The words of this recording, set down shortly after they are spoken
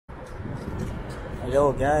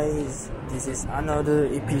Hello guys, this is another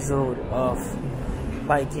episode of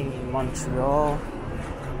biking in Montreal.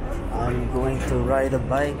 I'm going to ride a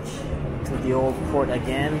bike to the old port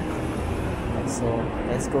again, so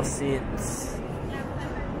let's go see it.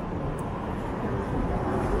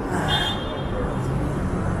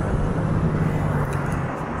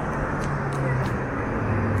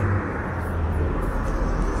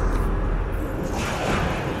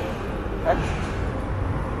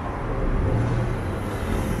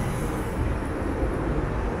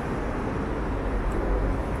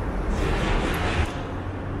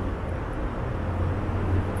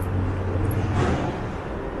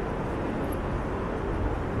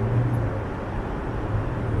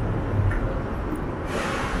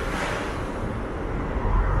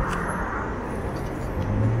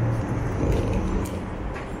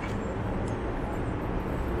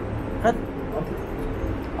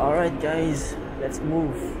 Alright guys, let's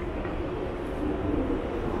move.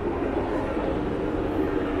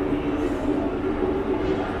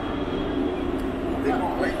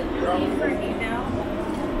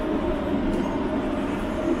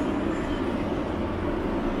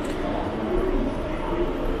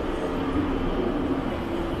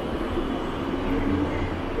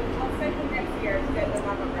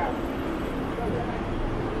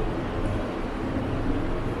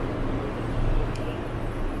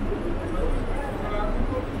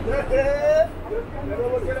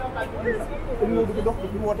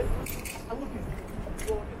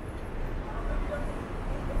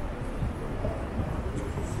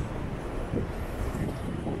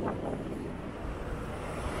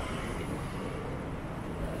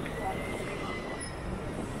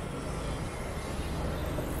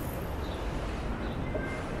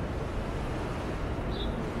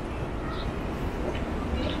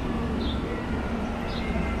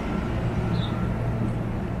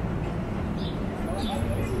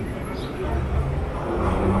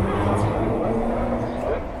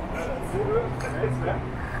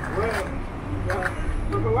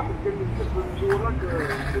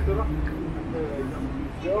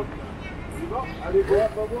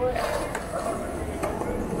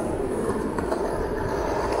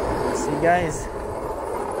 See guys,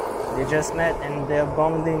 they just met and they're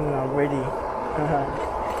bonding already.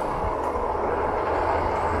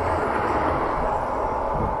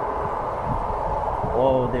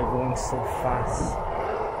 Oh, they're going so fast.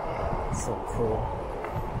 So cool.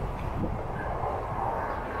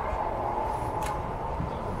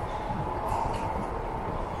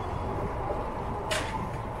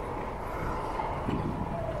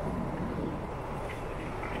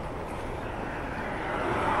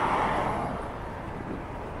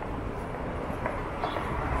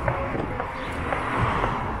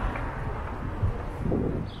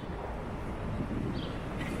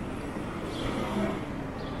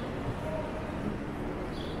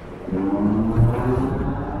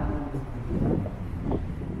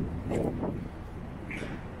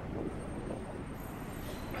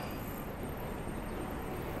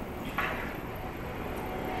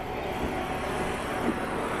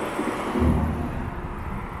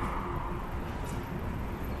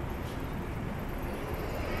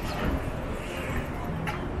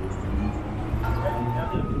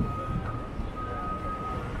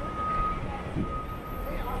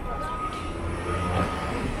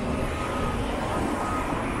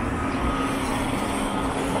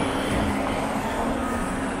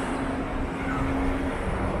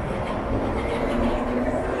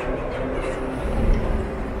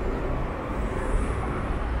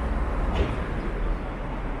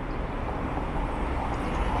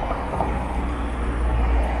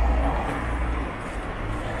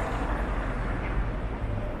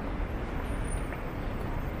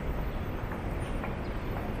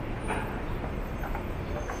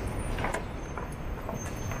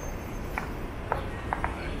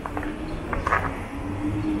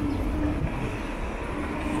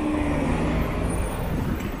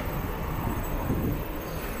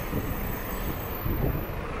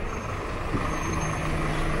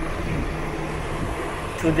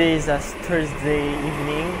 Today is a Thursday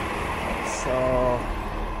evening, so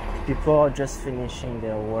people are just finishing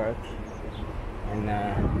their work and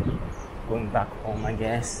going back home, I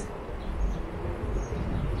guess.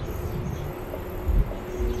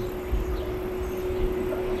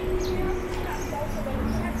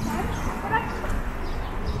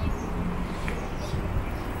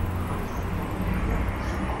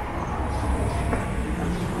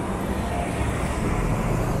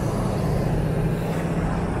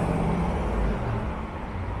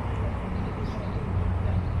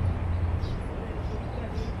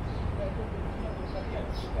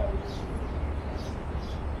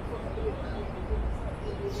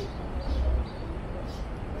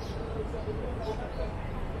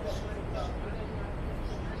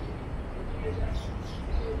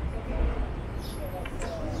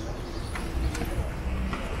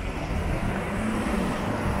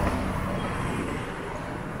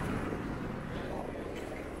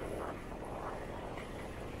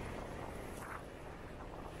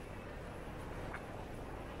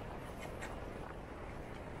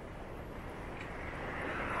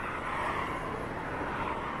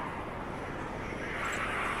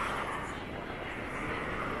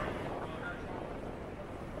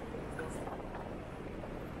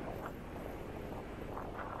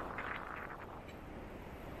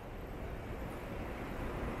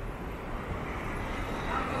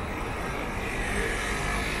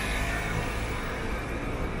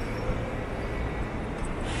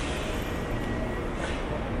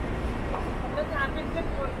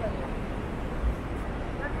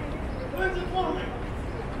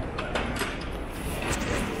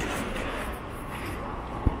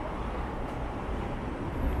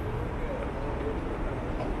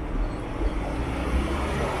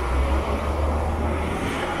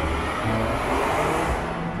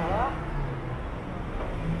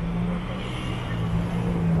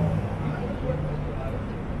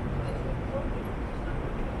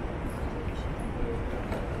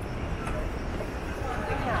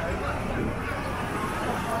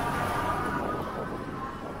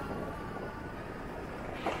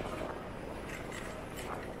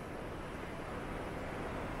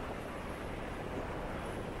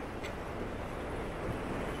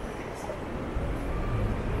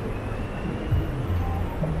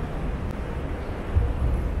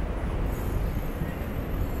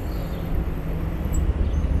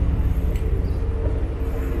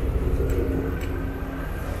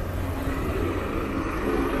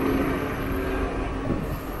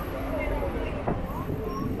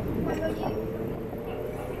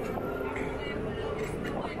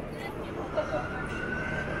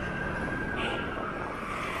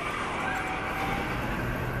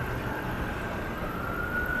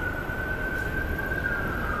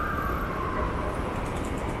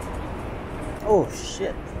 Oh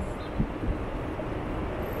shit.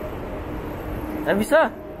 T'as vu ça?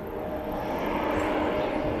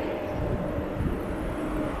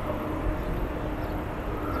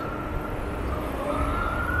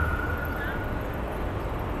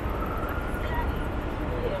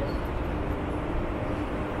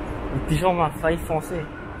 Le pigeon m'a failli foncer.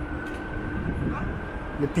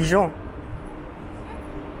 Le pigeon.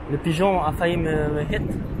 Le pigeon a failli me hit.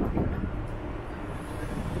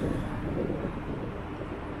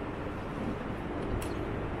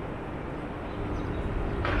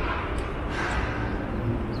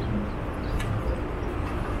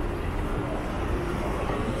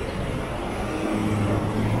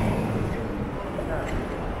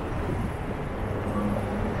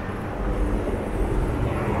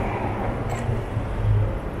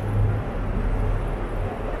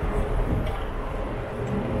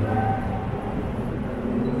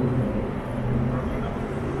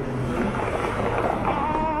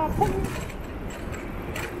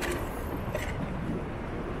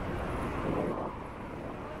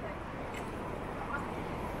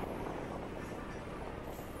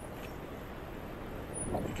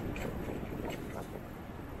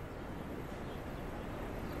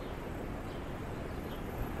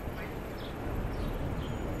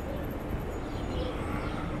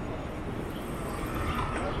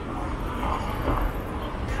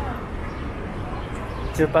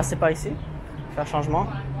 Tu veux passer par ici? Faire changement?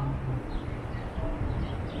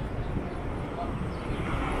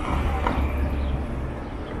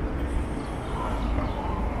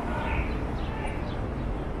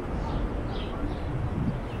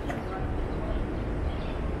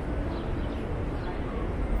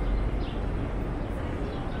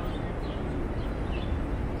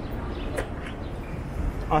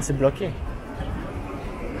 Ah, c'est bloqué.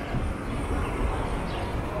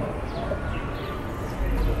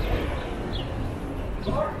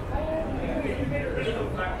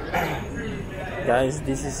 Guys,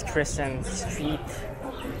 this is Crescent Street,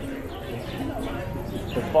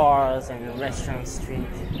 the bars and the restaurant street.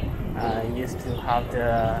 Used to have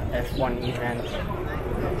the F1 event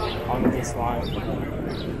on this one,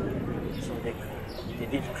 so they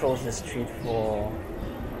did close the street for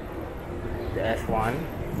the F1,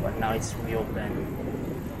 but now it's reopened.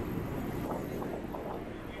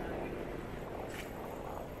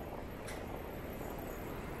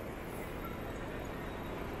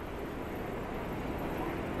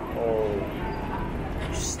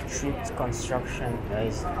 Street construction,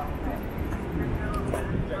 guys.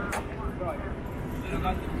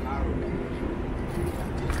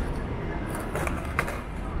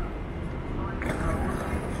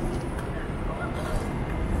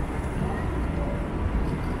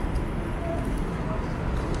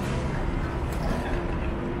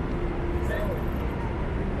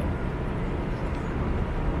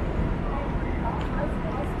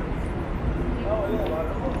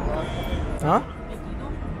 Huh?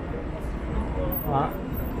 What?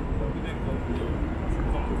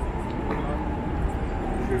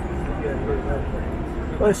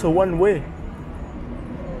 Oh, it's a one way.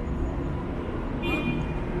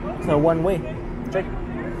 It's a one way. Check.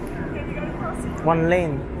 One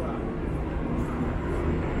lane.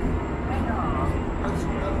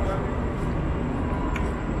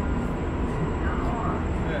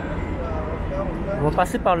 On va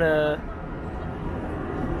passer par le...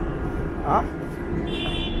 Hein?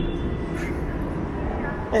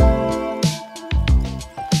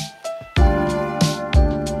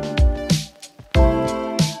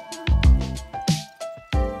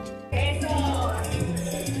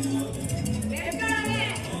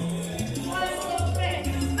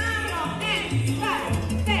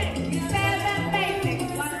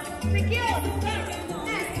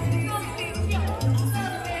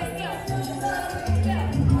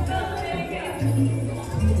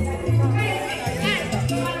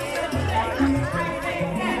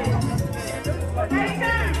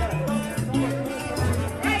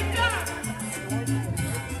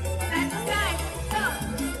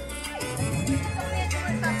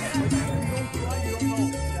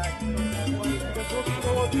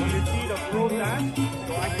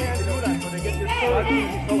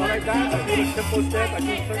 So like that, I do a simple step, I do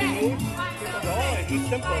certain moves. No, it's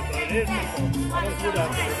simple, so it is simple. I don't do that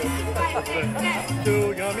to,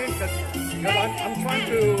 you know what I mean? Because I'm trying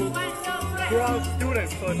to draw out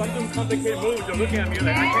students, so if I'm doing complicated moves, they're looking at me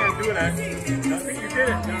like, I can't do that. You did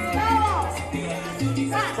it.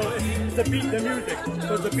 So it's the beat, the music.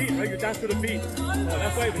 So it's the beat, right? You dance to the beat. So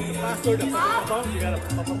that's why the faster the bump, you gotta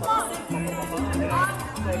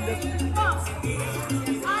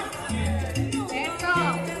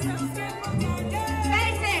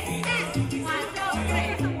so just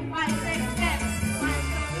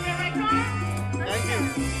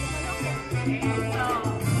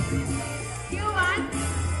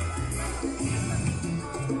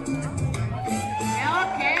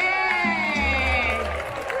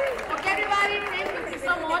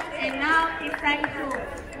Thank you.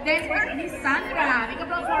 Then Miss Sandra, make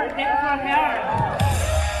applause for her.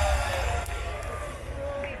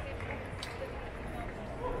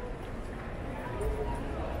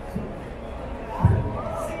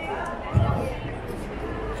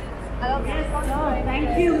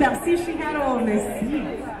 Thank you, merci Chicago, merci.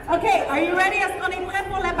 Okay, are you ready? Est-ce qu'on est prêt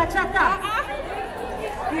pour la bachata?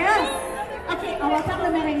 Yes. Okay, on va faire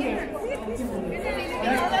le merengue.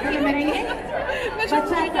 Le merengue?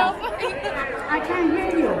 Bachata. I can't hear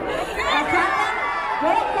you. Bachata?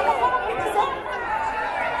 Wait, comment?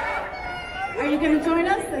 Are you going to join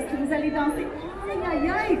us? Est-ce que vous allez danser? Aïe, aïe,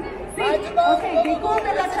 aïe. Sí. Okay, découvre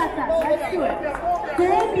la bachata. Let's do it.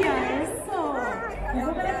 Cumbia, eso.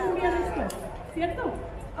 Découvre la cumbia después. ¿Cierto?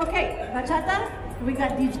 Okay, bachata. We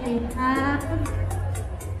got DJ.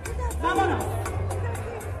 Vámonos.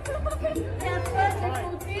 Yes, first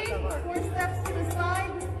routine. 4 steps to the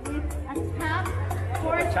side with a tap.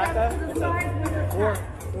 4 steps to the side with a tap.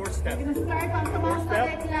 Four steps. We're going to start on commence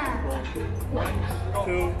avec la. 1,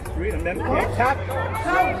 2, 3, and then tap.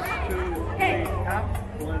 1, 2, 3, tap.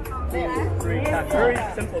 1, 2, 3, tap. Very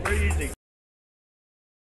simple, very easy.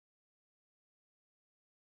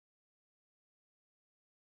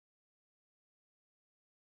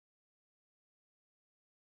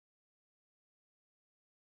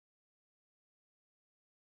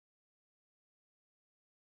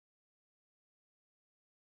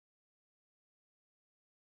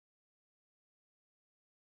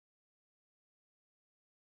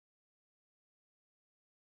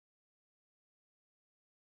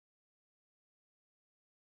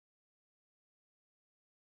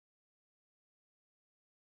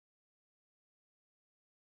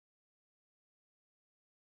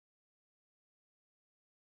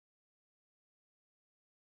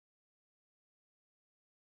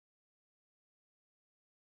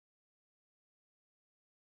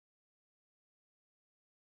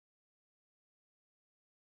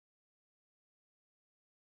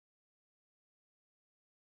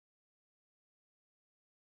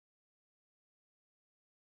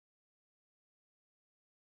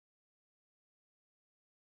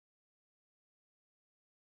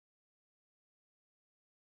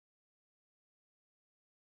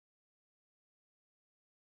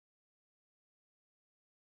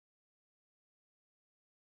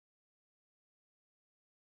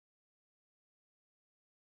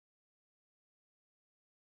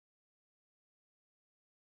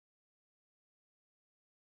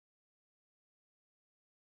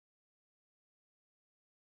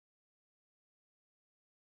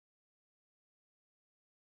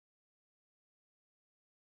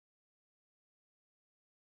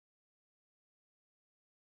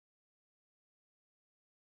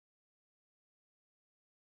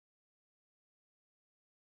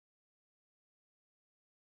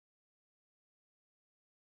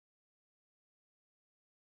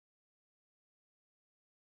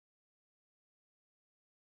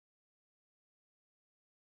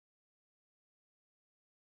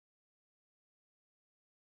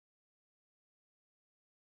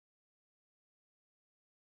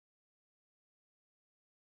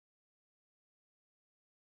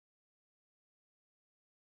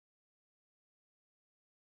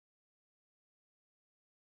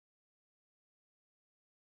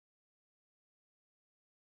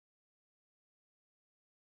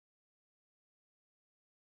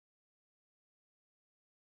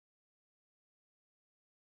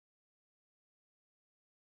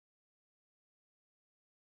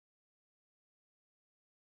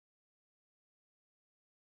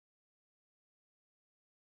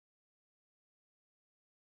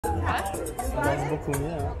 Il danse beaucoup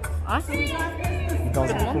mieux. Hein. Ah? Il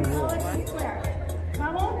danse beaucoup mieux.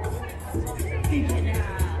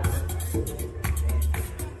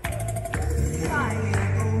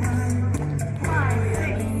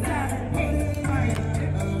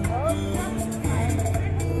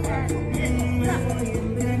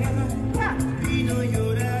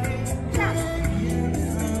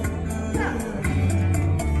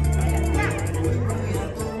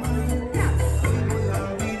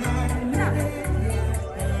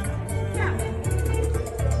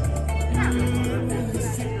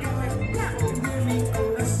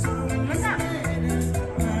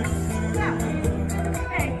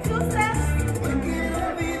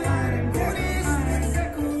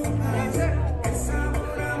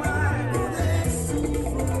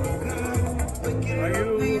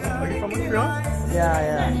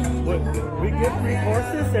 Yeah. We get 3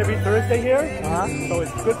 courses every Thursday here, so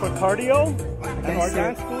it's good for cardio. And our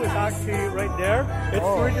dance school is actually right there. It's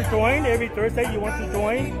free to join every Thursday. You want to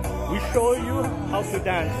join? we show you how to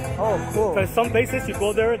dance. Oh, cool. Because some places you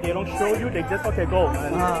go there, they don't show you, they just, okay, go.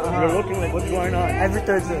 And you're looking like, what's going on? Every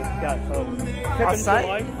Thursday. Yeah, so.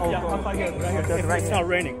 Outside? Oh, yeah, outside here, right here. Okay, right it's here. not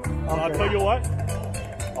raining. Okay. I'll tell you what.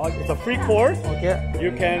 It's a free course. Okay.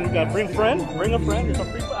 You can bring a friend. It's a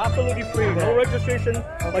free, absolutely free. Okay. No registration.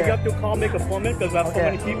 Okay. But you have to call, make an appointment because we have so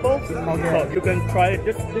many people. Okay. So you can try it.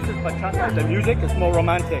 This is bachata. The music is more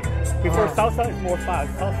romantic. Before salsa is more fast.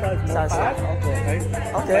 Salsa is more fast. Okay.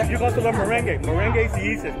 Right? Okay. And you got to learn merengue. Merengue is the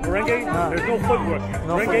easiest. Merengue, there's no footwork.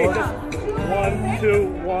 No merengue footwork. is just 1, 2,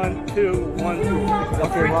 1, 2, 1, 2. That's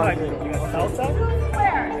Okay, 3 1, times. 2. You got salsa.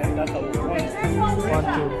 And that's a 1, 2, 3, 1,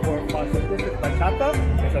 2, 4, 5. So this is bachata.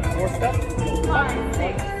 It's a 4-step. 1,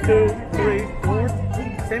 2, 3, 4.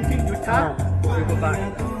 Same thing. You tap. You go back.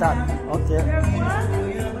 That. Okay.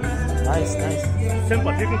 Nice, nice.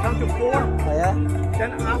 Simple. You can count to 4. Oh, yeah?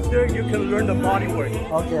 Then after you can learn the body work. Okay,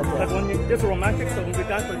 okay. Because when this is romantic, so when you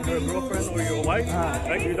dance with your girlfriend or your wife,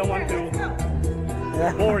 right? You don't want to.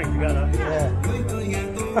 Yeah. Boring. You gotta Yeah.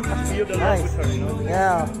 feel the love Nice. with her. You know.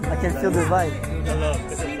 Yeah, I can feel the vibe. The love.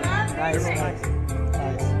 This is Nice, nice.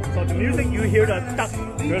 Nice. So the music, you hear the tuck.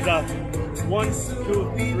 There's a 1, 2,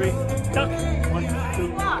 3, tuck. 1, 2,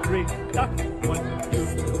 3, tuck. 1, 2,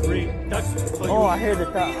 3, tuck. So Oh, I hear the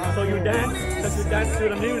tap. so you dance, because you dance to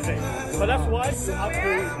the music. So that's why you have to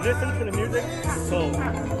listen to the music. So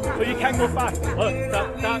you can't go fast.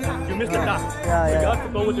 Tuck, tuck. You miss the tuck. Yeah, So you yeah. have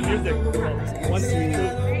to go with the music. So 1, 2,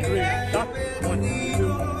 3, tuck. 1, 2,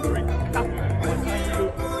 3, tuck. 1, 2,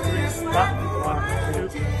 3, tuck. 1, 2,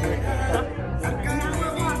 3, tuck.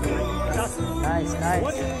 Nice, nice.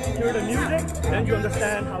 Once you hear the music, then you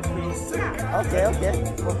understand how to. Okay, okay.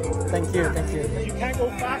 Well, thank you, thank you. You can't go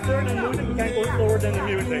faster than the music, you can't go slower than the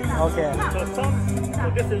music. Okay. So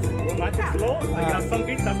this is romantic slow, and you have some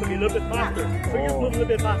beats that have to be a little bit faster. So you move a little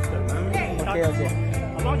bit faster. Okay, okay.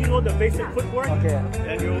 As long as you know the basic footwork, Okay.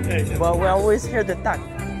 then you're okay. Well, we always hear the tap.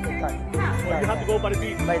 Tap. So you have to go by the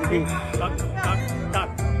beat. By the beat. Tuck, tuck, tuck.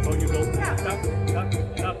 So you go tuck, tuck, tuck,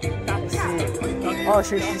 tuck, tuck. Oh,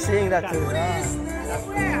 she's saying that too.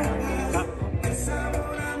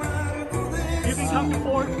 You can count to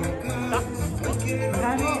 4. Tuck.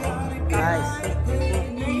 Nice.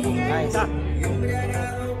 Nice. Tuck.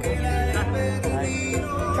 Nice.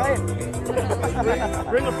 Try it.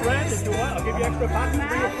 Bring a friend if you want. I'll give you extra passes.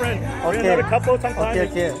 Bring a friend. Bring Okay. another couple sometimes. Okay,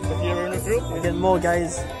 okay. If you're in a group. We get more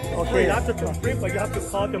guys. Okay. Okay. Not to free, but you have to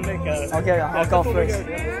call to make a. Okay, I'll call come over first.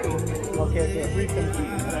 here. Okay, okay.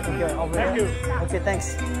 Okay, over Thank here. you. Okay, thanks.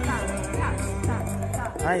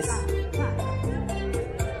 Nice.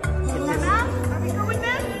 Are we good with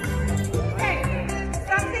this? Okay,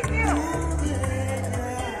 something new.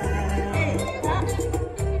 Okay, stop.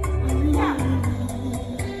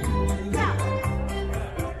 Stop.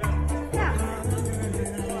 Stop.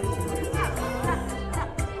 Stop.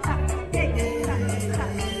 Stop. Okay, stop. Stop.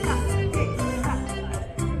 Stop. Okay, stop.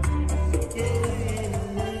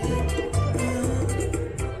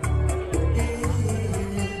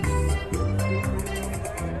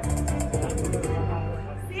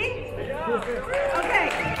 See? Okay.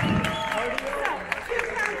 So, 2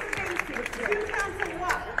 counts of basics, 2 counts of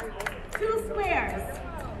what? 2 squares.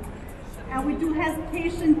 And we do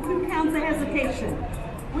hesitation, 2 counts of hesitation.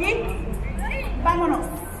 Oui? Vámonos.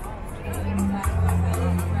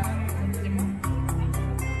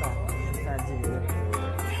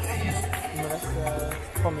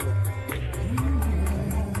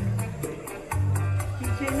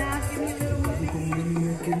 DJ Nat, give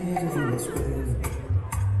me a little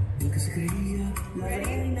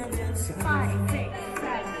Ready? 5, 6, 7, 8.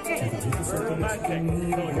 Very romantic.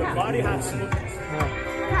 So your body has to move.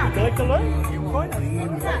 Yeah. Would you like to learn? You want?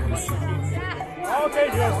 Okay,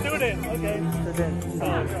 you're a student. Okay. So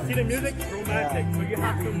see the music? Romantic. So you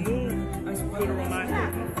have to move to the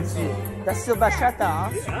romantic. See, that's still bachata, huh?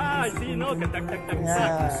 Ah, I see, you know. Tuck, tuck, tuck, tuck.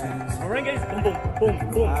 Yeah. Merengue is boom, boom, boom,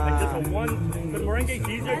 boom. Like just a one. But merengue is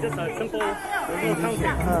easier, just a simple, there's no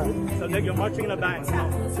counting. So then you're marching in a band. 2,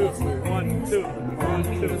 1, 2, 1,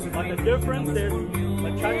 2. But the difference is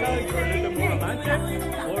bachata, you're a little bit more romantic,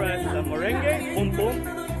 whereas the merengue, boom, boom,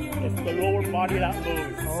 it's the lower body that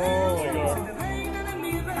moves. Oh. So you're,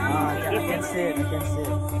 Yeah, I can see it, I can see it.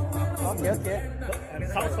 Okay, okay. and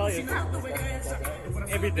salsa is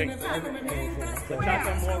everything.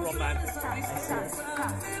 Bachata more romantic.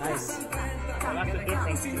 Nice. So that's the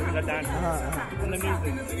difference between the dance and the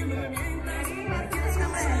music.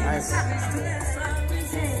 Nice.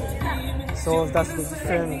 So that's the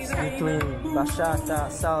difference between bachata,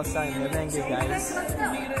 salsa, and merengue, guys.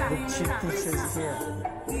 The chief teachers here.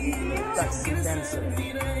 That's the dancer.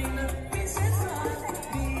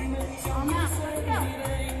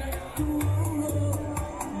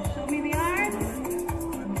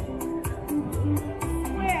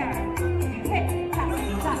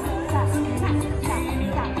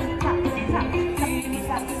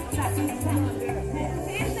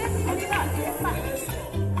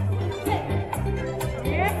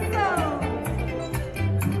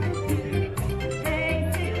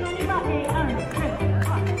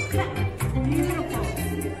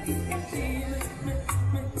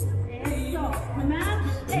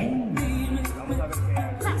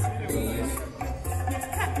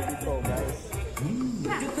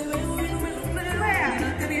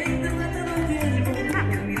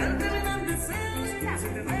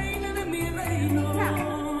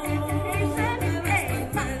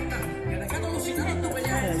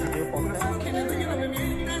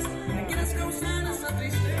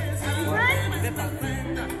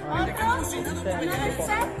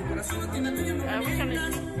 Esse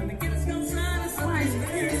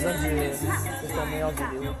é o melhor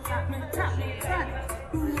vídeo.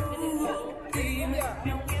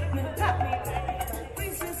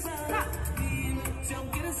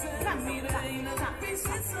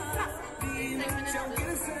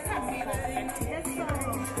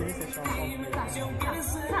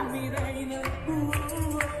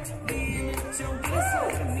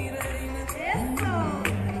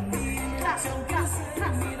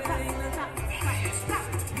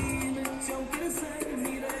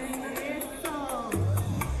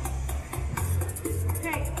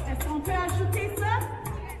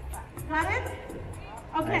 Got it?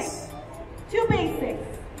 Okay. Two basics.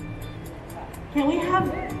 Can we have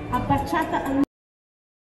a bachata?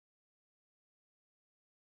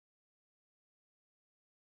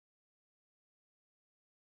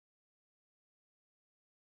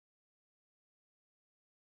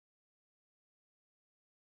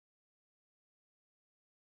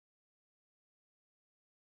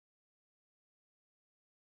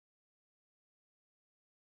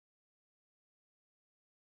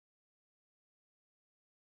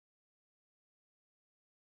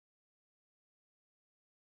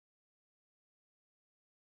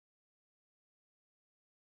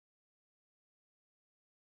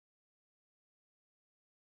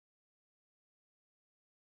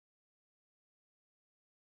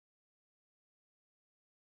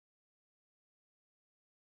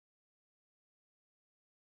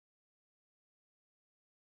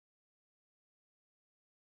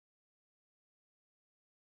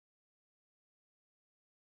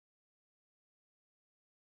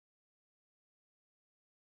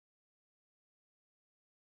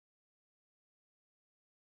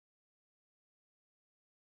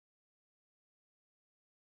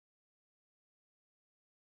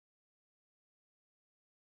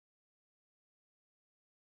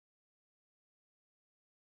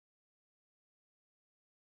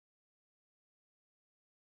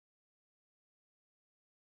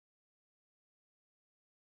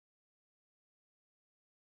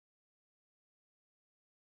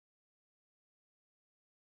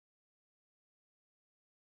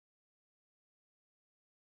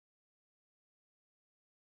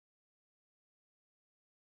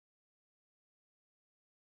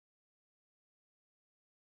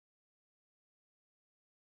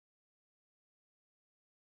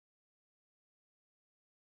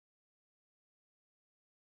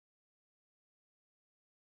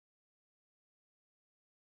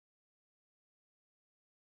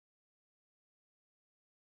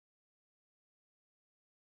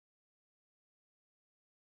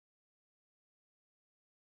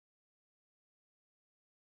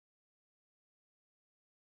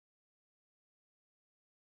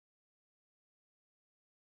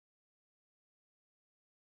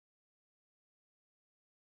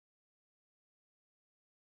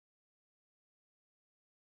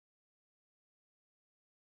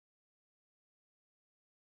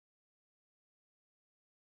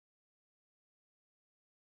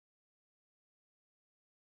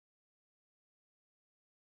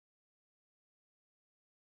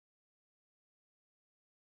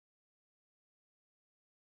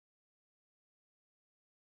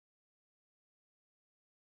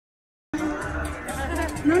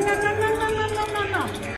 No, no, no, no, no, no.